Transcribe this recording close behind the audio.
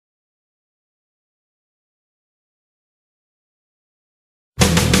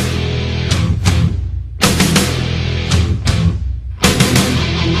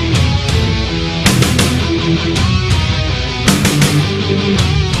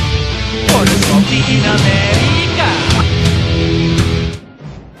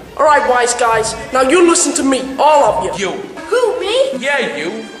Alright, wise guys, now you listen to me, all of you. You. Who, me? Yeah,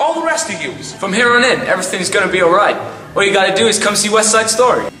 you. All the rest of yous. From here on in, everything's gonna be alright. All you gotta do is come see West Side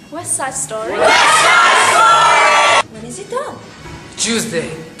Story. West Side Story? West Side Story! When is it done? Tuesday,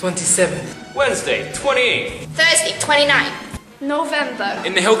 27th. Wednesday, 28th. Thursday, 29th. November.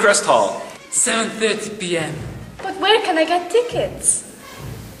 In the Hillcrest Hall. 7:30 p.m. But where can I get tickets?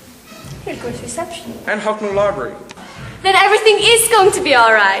 Here goes reception. And Hucknall Library. Then everything is going to be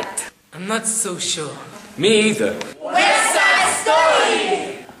alright. I'm not so sure. Me either. West Side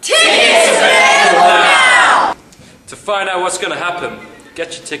Story! Tickets available now! To find out what's gonna happen,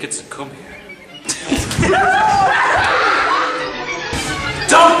 get your tickets and come here.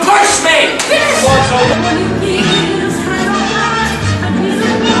 Don't push me!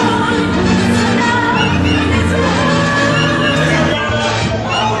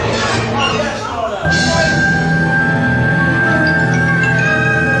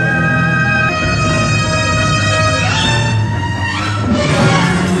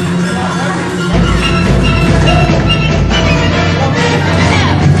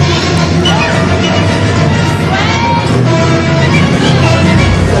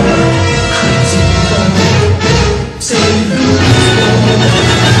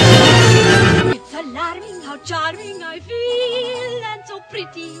 Charming I feel, and so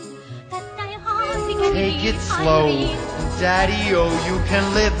pretty that I hardly can Take it slow, Daddy, oh, you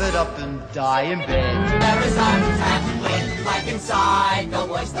can live it up and die in bed. There is untapped wind like inside, the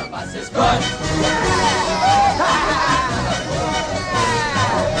voice of us is good.